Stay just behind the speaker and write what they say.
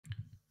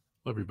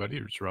Hello, everybody.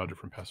 It's Roger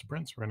from Pest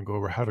Prints. We're going to go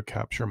over how to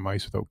capture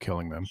mice without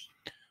killing them.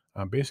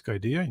 Basic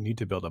idea, you need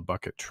to build a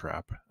bucket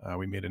trap.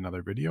 We made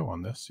another video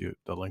on this.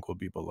 The link will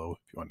be below if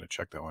you want to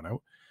check that one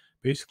out.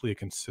 Basically, it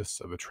consists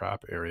of a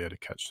trap area to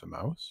catch the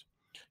mouse.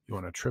 You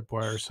want a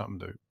tripwire, something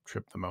to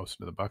trip the mouse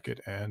into the bucket,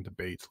 and a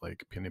bait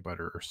like peanut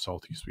butter or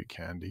salty sweet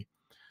candy.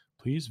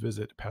 Please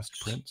visit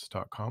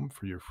pestprints.com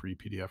for your free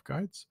PDF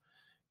guides.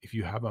 If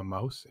you have a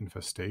mouse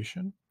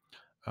infestation,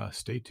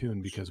 stay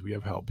tuned because we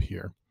have help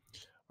here.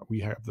 We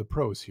have the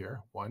pros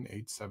here.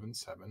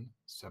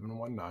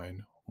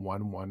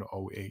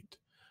 1-877-719-1108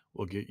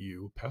 will get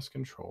you pest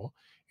control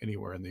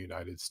anywhere in the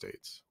United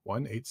States.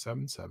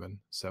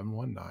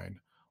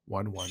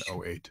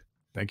 1-877-719-1108.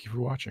 Thank you for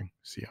watching.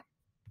 See ya.